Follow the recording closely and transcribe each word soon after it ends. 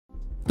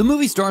The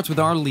movie starts with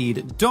our lead,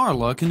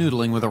 Darla,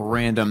 canoodling with a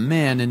random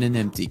man in an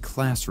empty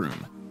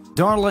classroom.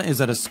 Darla is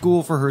at a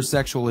school for her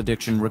sexual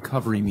addiction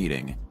recovery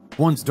meeting.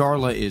 Once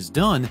Darla is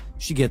done,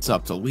 she gets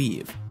up to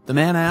leave. The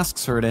man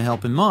asks her to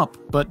help him up,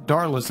 but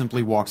Darla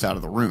simply walks out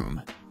of the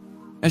room.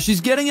 As she's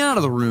getting out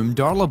of the room,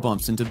 Darla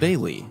bumps into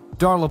Bailey.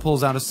 Darla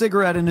pulls out a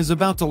cigarette and is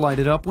about to light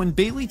it up when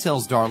Bailey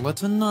tells Darla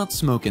to not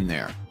smoke in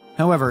there.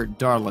 However,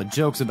 Darla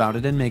jokes about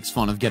it and makes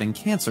fun of getting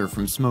cancer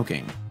from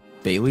smoking.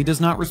 Bailey does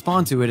not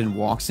respond to it and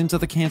walks into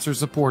the cancer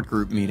support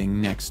group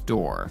meeting next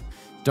door.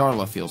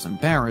 Darla feels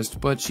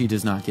embarrassed, but she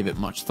does not give it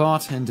much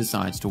thought and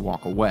decides to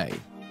walk away.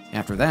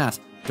 After that,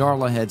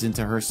 Darla heads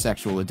into her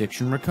sexual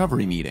addiction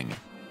recovery meeting.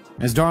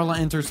 As Darla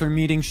enters her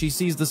meeting, she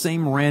sees the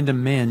same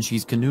random man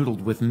she's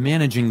canoodled with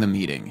managing the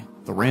meeting.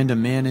 The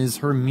random man is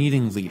her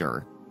meeting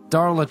leader.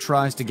 Darla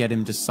tries to get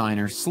him to sign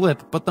her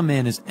slip, but the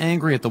man is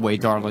angry at the way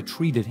Darla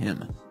treated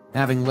him.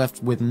 Having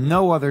left with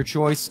no other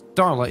choice,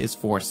 Darla is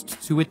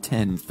forced to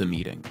attend the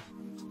meeting.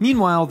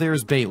 Meanwhile,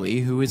 there's Bailey,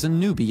 who is a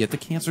newbie at the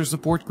cancer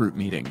support group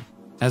meeting.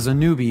 As a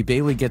newbie,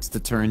 Bailey gets the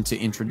turn to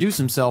introduce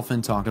himself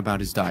and talk about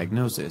his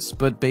diagnosis,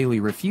 but Bailey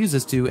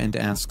refuses to and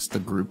asks the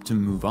group to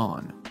move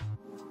on.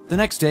 The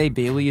next day,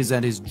 Bailey is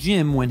at his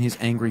gym when his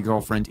angry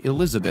girlfriend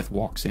Elizabeth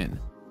walks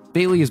in.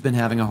 Bailey has been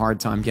having a hard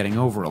time getting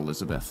over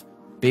Elizabeth.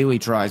 Bailey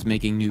tries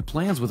making new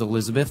plans with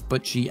Elizabeth,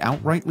 but she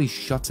outrightly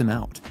shuts him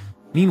out.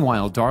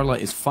 Meanwhile, Darla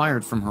is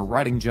fired from her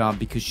writing job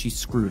because she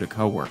screwed a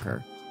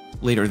coworker.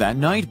 Later that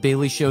night,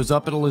 Bailey shows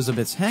up at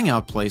Elizabeth's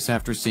hangout place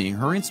after seeing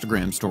her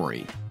Instagram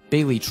story.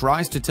 Bailey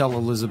tries to tell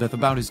Elizabeth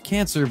about his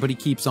cancer, but he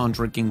keeps on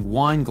drinking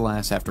wine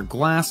glass after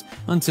glass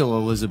until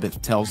Elizabeth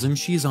tells him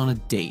she's on a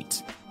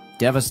date.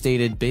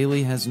 Devastated,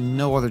 Bailey has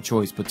no other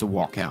choice but to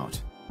walk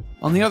out.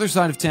 On the other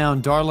side of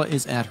town, Darla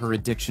is at her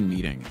addiction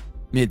meeting.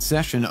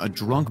 Mid-session, a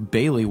drunk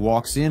Bailey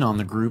walks in on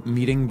the group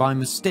meeting by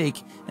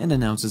mistake and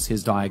announces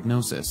his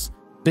diagnosis.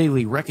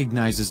 Bailey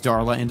recognizes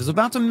Darla and is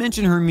about to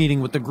mention her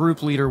meeting with the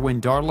group leader when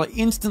Darla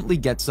instantly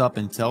gets up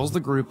and tells the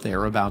group they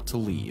are about to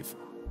leave.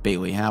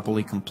 Bailey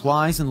happily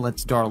complies and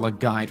lets Darla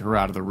guide her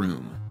out of the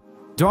room.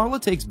 Darla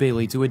takes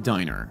Bailey to a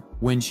diner.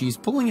 When she's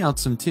pulling out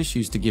some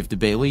tissues to give to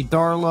Bailey,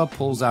 Darla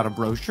pulls out a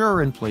brochure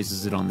and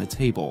places it on the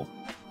table.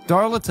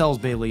 Darla tells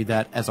Bailey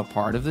that as a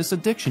part of this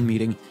addiction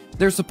meeting,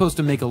 they're supposed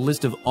to make a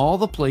list of all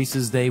the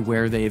places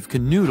where they've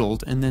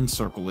canoodled and then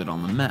circle it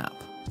on the map.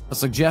 A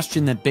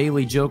suggestion that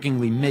Bailey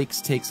jokingly makes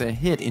takes a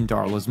hit in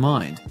Darla's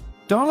mind.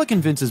 Darla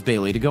convinces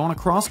Bailey to go on a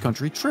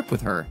cross-country trip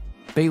with her.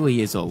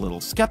 Bailey is a little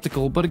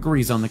skeptical, but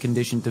agrees on the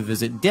condition to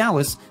visit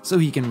Dallas so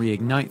he can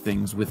reignite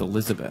things with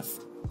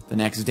Elizabeth. The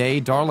next day,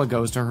 Darla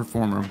goes to her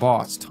former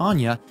boss,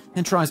 Tanya,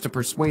 and tries to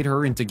persuade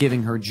her into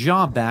giving her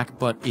job back,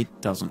 but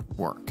it doesn't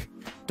work.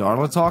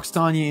 Darla talks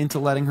Tanya into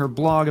letting her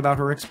blog about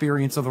her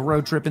experience of the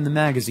road trip in the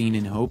magazine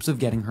in hopes of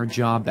getting her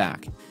job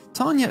back.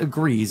 Tanya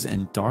agrees,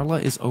 and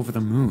Darla is over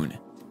the moon.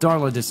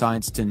 Darla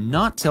decides to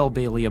not tell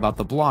Bailey about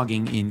the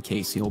blogging in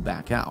case he'll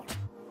back out.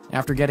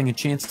 After getting a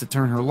chance to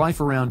turn her life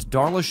around,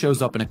 Darla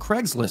shows up in a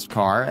Craigslist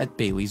car at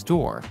Bailey's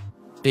door.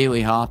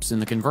 Bailey hops in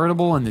the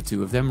convertible and the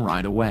two of them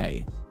ride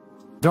away.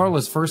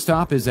 Darla's first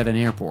stop is at an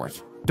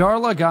airport.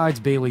 Darla guides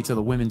Bailey to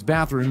the women's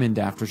bathroom, and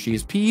after she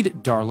has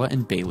peed, Darla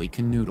and Bailey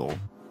canoodle.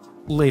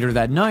 Later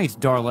that night,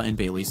 Darla and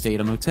Bailey stay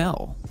at a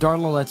motel.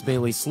 Darla lets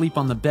Bailey sleep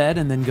on the bed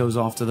and then goes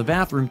off to the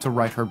bathroom to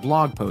write her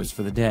blog post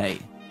for the day.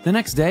 The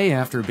next day,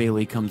 after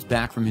Bailey comes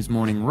back from his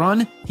morning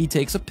run, he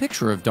takes a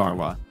picture of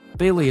Darla.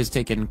 Bailey has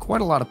taken quite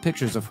a lot of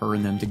pictures of her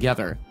and them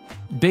together.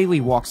 Bailey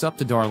walks up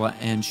to Darla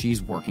and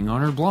she's working on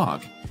her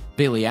blog.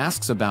 Bailey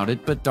asks about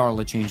it, but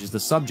Darla changes the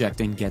subject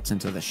and gets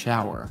into the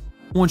shower.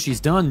 Once she's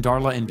done,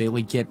 Darla and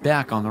Bailey get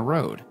back on the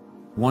road.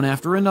 One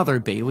after another,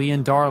 Bailey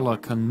and Darla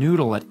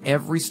canoodle at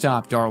every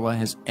stop Darla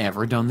has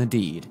ever done the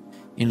deed.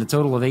 In a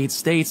total of 8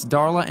 states,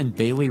 Darla and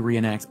Bailey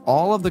reenact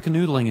all of the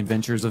canoodling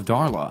adventures of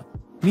Darla.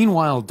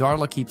 Meanwhile,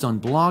 Darla keeps on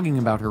blogging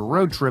about her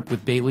road trip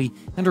with Bailey,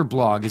 and her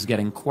blog is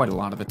getting quite a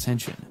lot of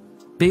attention.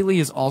 Bailey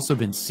has also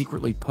been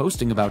secretly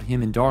posting about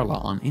him and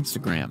Darla on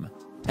Instagram.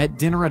 At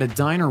dinner at a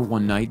diner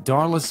one night,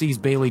 Darla sees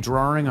Bailey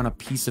drawing on a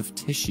piece of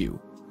tissue.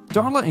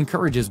 Darla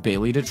encourages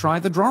Bailey to try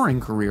the drawing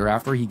career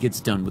after he gets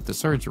done with the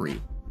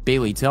surgery.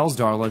 Bailey tells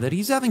Darla that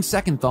he's having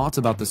second thoughts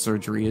about the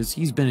surgery as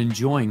he's been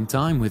enjoying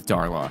time with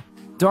Darla.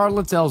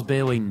 Darla tells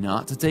Bailey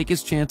not to take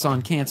his chance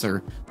on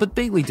cancer, but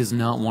Bailey does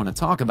not want to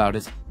talk about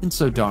it, and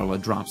so Darla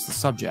drops the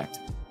subject.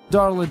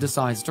 Darla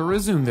decides to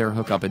resume their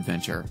hookup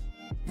adventure.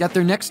 At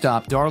their next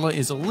stop, Darla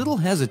is a little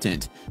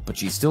hesitant, but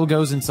she still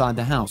goes inside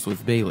the house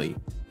with Bailey.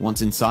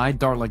 Once inside,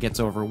 Darla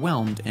gets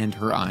overwhelmed and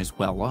her eyes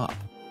well up.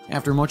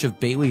 After much of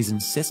Bailey's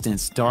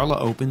insistence,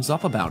 Darla opens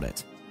up about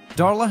it.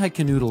 Darla had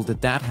canoodled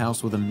at that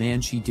house with a man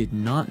she did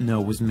not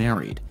know was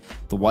married.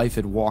 The wife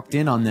had walked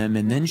in on them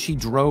and then she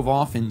drove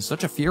off in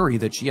such a fury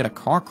that she had a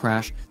car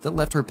crash that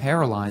left her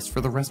paralyzed for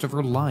the rest of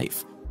her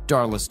life.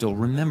 Darla still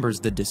remembers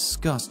the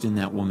disgust in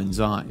that woman's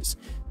eyes.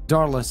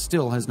 Darla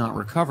still has not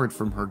recovered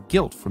from her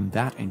guilt from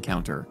that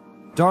encounter.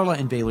 Darla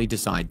and Bailey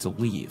decide to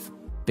leave.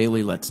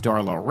 Bailey lets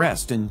Darla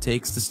rest and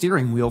takes the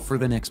steering wheel for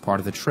the next part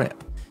of the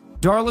trip.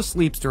 Darla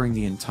sleeps during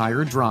the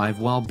entire drive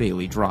while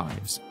Bailey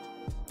drives.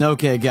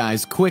 Okay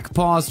guys, quick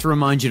pause to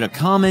remind you to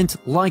comment,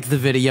 like the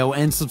video,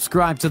 and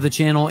subscribe to the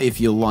channel if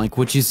you like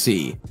what you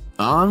see.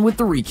 On with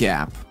the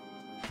recap.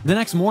 The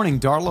next morning,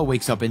 Darla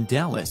wakes up in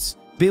Dallas.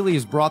 Bailey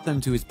has brought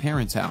them to his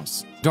parents'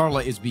 house.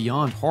 Darla is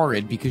beyond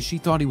horrid because she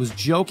thought he was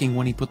joking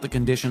when he put the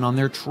condition on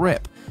their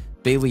trip.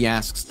 Bailey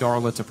asks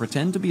Darla to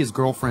pretend to be his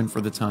girlfriend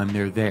for the time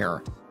they're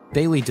there.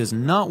 Bailey does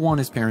not want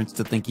his parents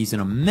to think he's in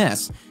a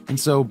mess, and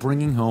so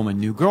bringing home a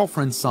new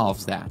girlfriend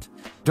solves that.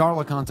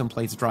 Darla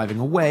contemplates driving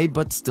away,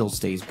 but still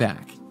stays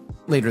back.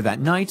 Later that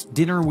night,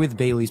 dinner with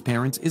Bailey's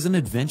parents is an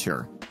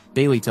adventure.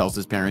 Bailey tells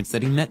his parents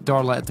that he met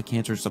Darla at the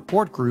cancer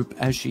support group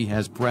as she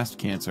has breast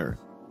cancer.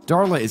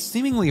 Darla is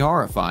seemingly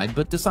horrified,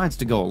 but decides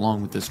to go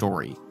along with the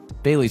story.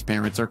 Bailey's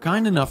parents are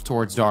kind enough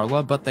towards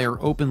Darla, but they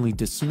are openly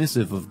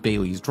dismissive of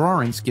Bailey's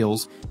drawing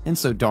skills, and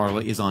so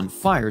Darla is on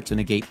fire to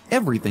negate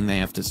everything they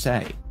have to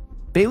say.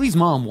 Bailey's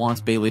mom wants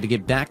Bailey to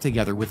get back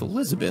together with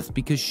Elizabeth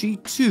because she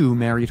too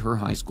married her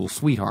high school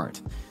sweetheart.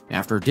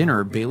 After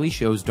dinner, Bailey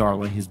shows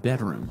Darla his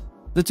bedroom.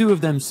 The two of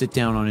them sit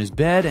down on his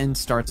bed and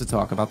start to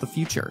talk about the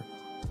future.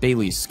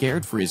 Bailey's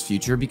scared for his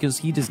future because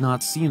he does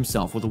not see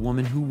himself with a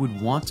woman who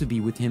would want to be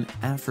with him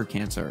after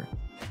cancer.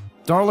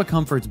 Darla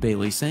comforts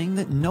Bailey, saying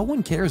that no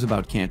one cares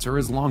about cancer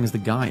as long as the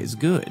guy is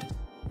good.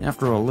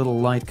 After a little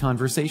light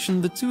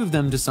conversation, the two of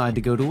them decide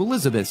to go to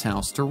Elizabeth's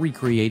house to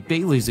recreate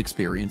Bailey's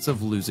experience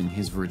of losing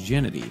his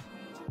virginity.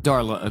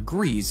 Darla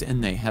agrees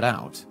and they head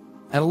out.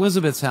 At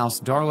Elizabeth's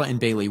house, Darla and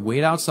Bailey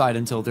wait outside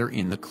until they're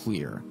in the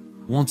clear.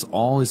 Once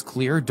all is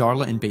clear,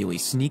 Darla and Bailey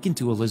sneak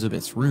into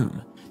Elizabeth's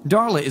room.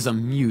 Darla is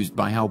amused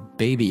by how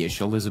babyish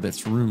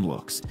Elizabeth's room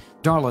looks.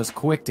 Darla is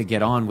quick to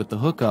get on with the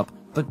hookup,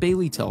 but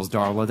Bailey tells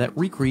Darla that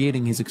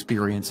recreating his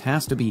experience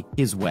has to be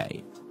his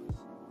way.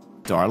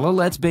 Darla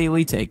lets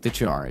Bailey take the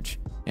charge.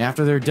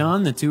 After they're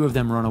done, the two of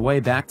them run away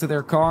back to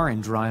their car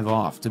and drive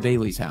off to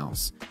Bailey's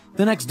house.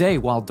 The next day,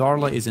 while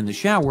Darla is in the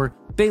shower,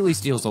 Bailey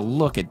steals a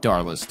look at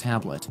Darla's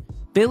tablet.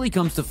 Bailey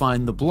comes to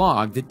find the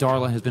blog that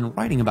Darla has been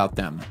writing about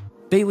them.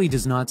 Bailey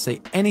does not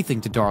say anything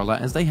to Darla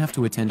as they have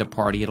to attend a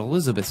party at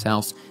Elizabeth's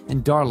house,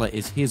 and Darla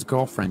is his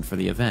girlfriend for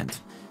the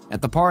event.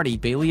 At the party,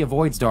 Bailey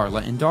avoids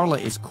Darla, and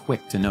Darla is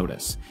quick to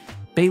notice.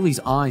 Bailey's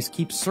eyes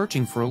keep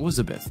searching for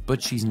Elizabeth,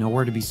 but she's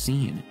nowhere to be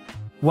seen.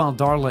 While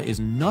Darla is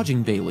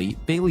nudging Bailey,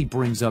 Bailey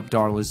brings up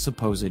Darla's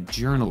supposed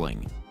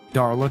journaling.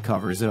 Darla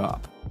covers it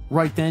up.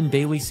 Right then,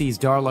 Bailey sees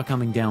Darla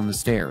coming down the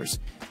stairs.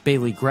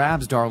 Bailey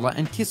grabs Darla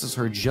and kisses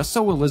her just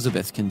so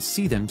Elizabeth can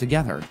see them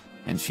together.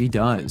 And she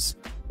does.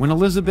 When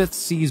Elizabeth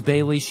sees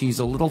Bailey, she's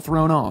a little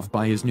thrown off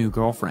by his new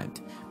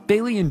girlfriend.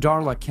 Bailey and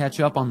Darla catch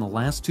up on the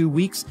last 2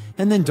 weeks,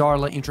 and then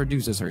Darla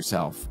introduces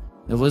herself.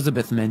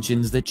 Elizabeth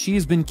mentions that she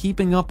has been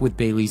keeping up with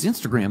Bailey's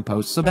Instagram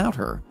posts about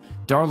her.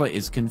 Darla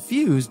is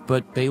confused,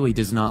 but Bailey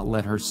does not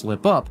let her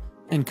slip up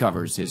and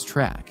covers his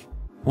track.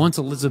 Once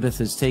Elizabeth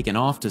has taken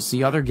off to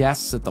see other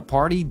guests at the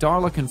party,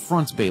 Darla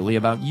confronts Bailey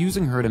about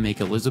using her to make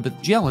Elizabeth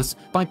jealous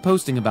by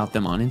posting about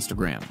them on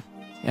Instagram.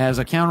 As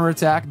a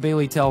counterattack,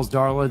 Bailey tells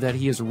Darla that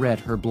he has read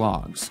her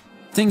blogs.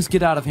 Things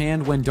get out of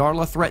hand when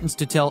Darla threatens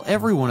to tell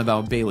everyone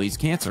about Bailey's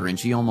cancer, and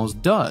she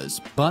almost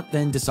does, but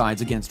then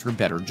decides against her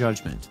better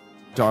judgment.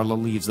 Darla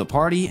leaves the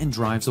party and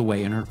drives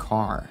away in her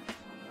car.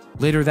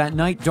 Later that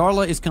night,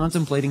 Darla is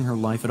contemplating her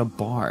life at a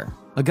bar.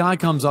 A guy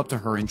comes up to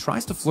her and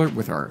tries to flirt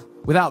with her.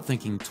 Without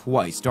thinking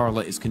twice,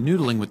 Darla is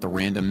canoodling with the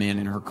random man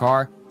in her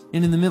car,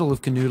 and in the middle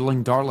of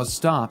canoodling, Darla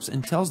stops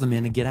and tells the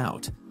man to get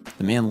out.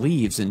 The man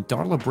leaves, and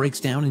Darla breaks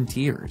down in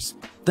tears.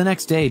 The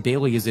next day,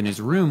 Bailey is in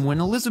his room when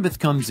Elizabeth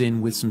comes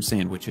in with some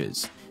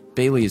sandwiches.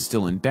 Bailey is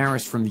still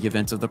embarrassed from the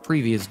events of the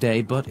previous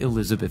day, but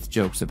Elizabeth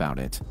jokes about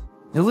it.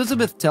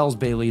 Elizabeth tells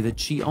Bailey that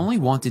she only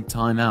wanted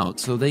time out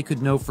so they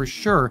could know for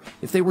sure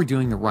if they were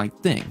doing the right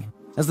thing,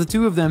 as the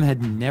two of them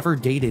had never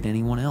dated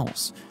anyone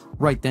else.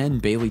 Right then,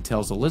 Bailey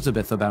tells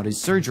Elizabeth about his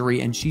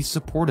surgery and she's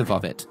supportive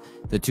of it.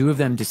 The two of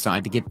them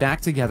decide to get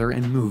back together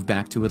and move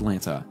back to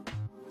Atlanta.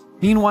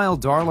 Meanwhile,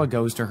 Darla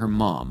goes to her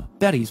mom,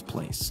 Betty's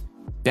place.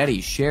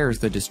 Betty shares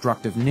the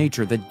destructive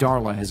nature that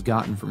Darla has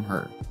gotten from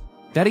her.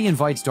 Betty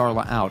invites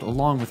Darla out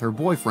along with her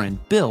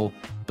boyfriend, Bill,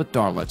 but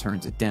Darla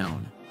turns it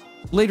down.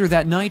 Later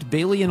that night,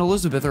 Bailey and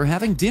Elizabeth are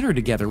having dinner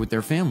together with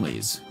their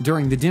families.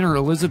 During the dinner,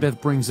 Elizabeth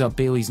brings up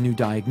Bailey's new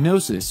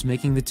diagnosis,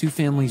 making the two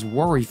families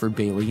worry for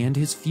Bailey and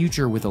his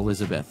future with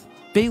Elizabeth.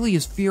 Bailey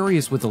is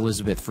furious with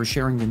Elizabeth for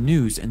sharing the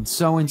news, and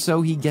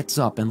so he gets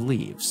up and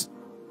leaves.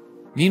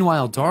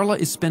 Meanwhile, Darla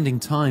is spending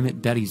time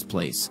at Betty's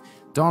place.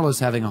 Darla's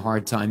having a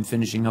hard time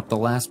finishing up the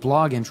last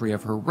blog entry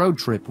of her road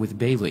trip with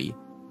Bailey.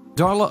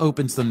 Darla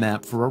opens the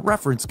map for a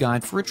reference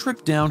guide for a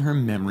trip down her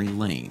memory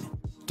lane.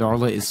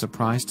 Darla is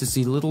surprised to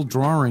see little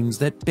drawings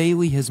that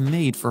Bailey has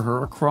made for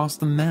her across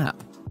the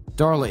map.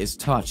 Darla is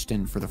touched,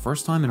 and for the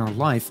first time in her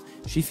life,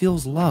 she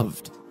feels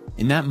loved.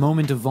 In that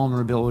moment of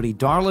vulnerability,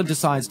 Darla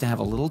decides to have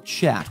a little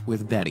chat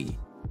with Betty.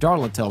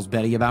 Darla tells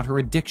Betty about her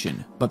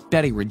addiction, but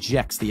Betty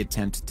rejects the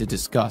attempt to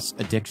discuss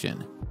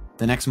addiction.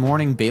 The next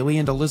morning, Bailey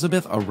and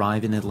Elizabeth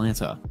arrive in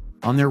Atlanta.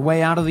 On their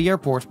way out of the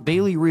airport,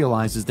 Bailey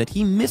realizes that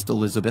he missed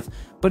Elizabeth,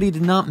 but he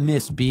did not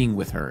miss being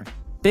with her.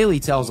 Bailey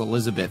tells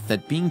Elizabeth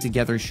that being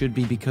together should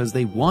be because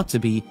they want to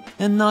be,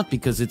 and not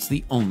because it's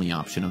the only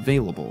option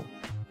available.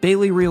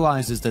 Bailey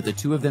realizes that the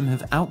two of them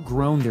have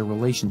outgrown their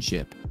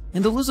relationship,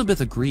 and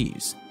Elizabeth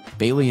agrees.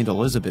 Bailey and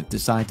Elizabeth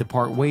decide to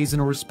part ways in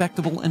a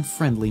respectable and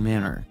friendly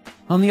manner.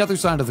 On the other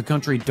side of the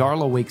country,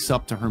 Darla wakes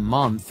up to her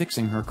mom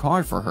fixing her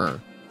car for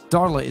her.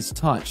 Darla is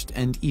touched,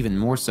 and even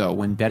more so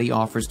when Betty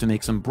offers to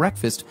make some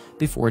breakfast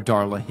before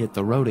Darla hit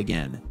the road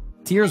again.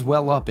 Tears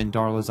well up in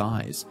Darla's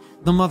eyes.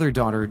 The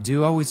mother-daughter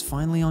duo is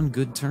finally on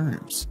good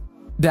terms.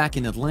 Back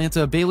in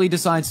Atlanta, Bailey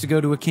decides to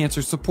go to a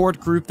cancer support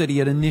group that he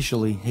had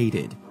initially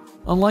hated.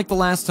 Unlike the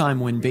last time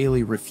when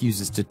Bailey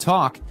refuses to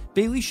talk,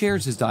 Bailey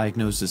shares his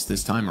diagnosis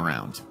this time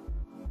around.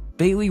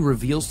 Bailey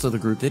reveals to the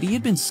group that he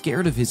had been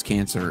scared of his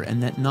cancer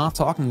and that not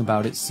talking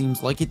about it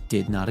seems like it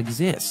did not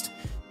exist.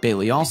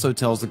 Bailey also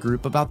tells the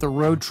group about the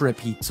road trip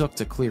he took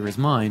to clear his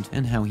mind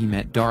and how he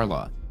met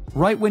Darla.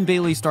 Right when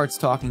Bailey starts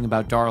talking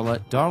about Darla,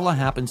 Darla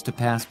happens to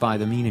pass by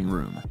the meeting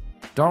room.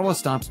 Darla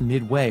stops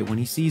midway when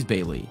he sees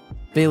Bailey.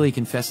 Bailey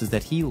confesses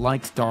that he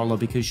liked Darla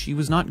because she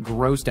was not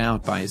grossed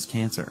out by his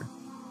cancer.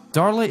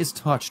 Darla is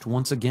touched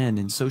once again,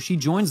 and so she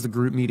joins the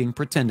group meeting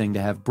pretending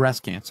to have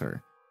breast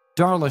cancer.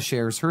 Darla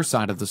shares her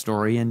side of the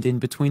story, and in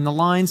between the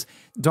lines,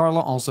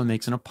 Darla also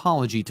makes an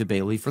apology to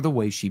Bailey for the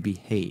way she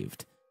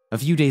behaved. A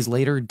few days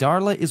later,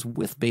 Darla is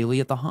with Bailey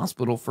at the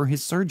hospital for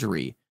his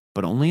surgery,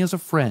 but only as a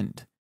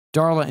friend.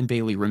 Darla and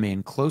Bailey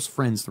remain close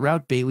friends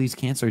throughout Bailey's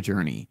cancer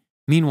journey.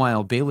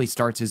 Meanwhile, Bailey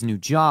starts his new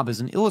job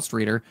as an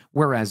illustrator,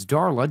 whereas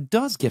Darla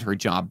does get her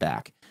job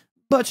back.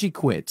 But she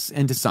quits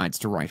and decides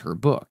to write her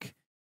book.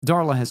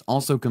 Darla has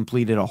also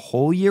completed a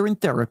whole year in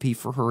therapy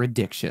for her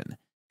addiction.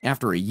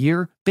 After a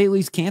year,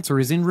 Bailey's cancer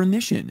is in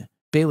remission.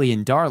 Bailey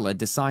and Darla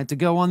decide to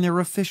go on their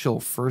official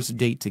first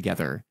date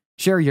together.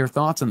 Share your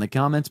thoughts in the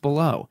comments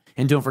below,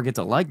 and don't forget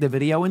to like the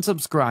video and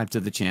subscribe to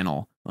the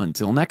channel.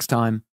 Until next time.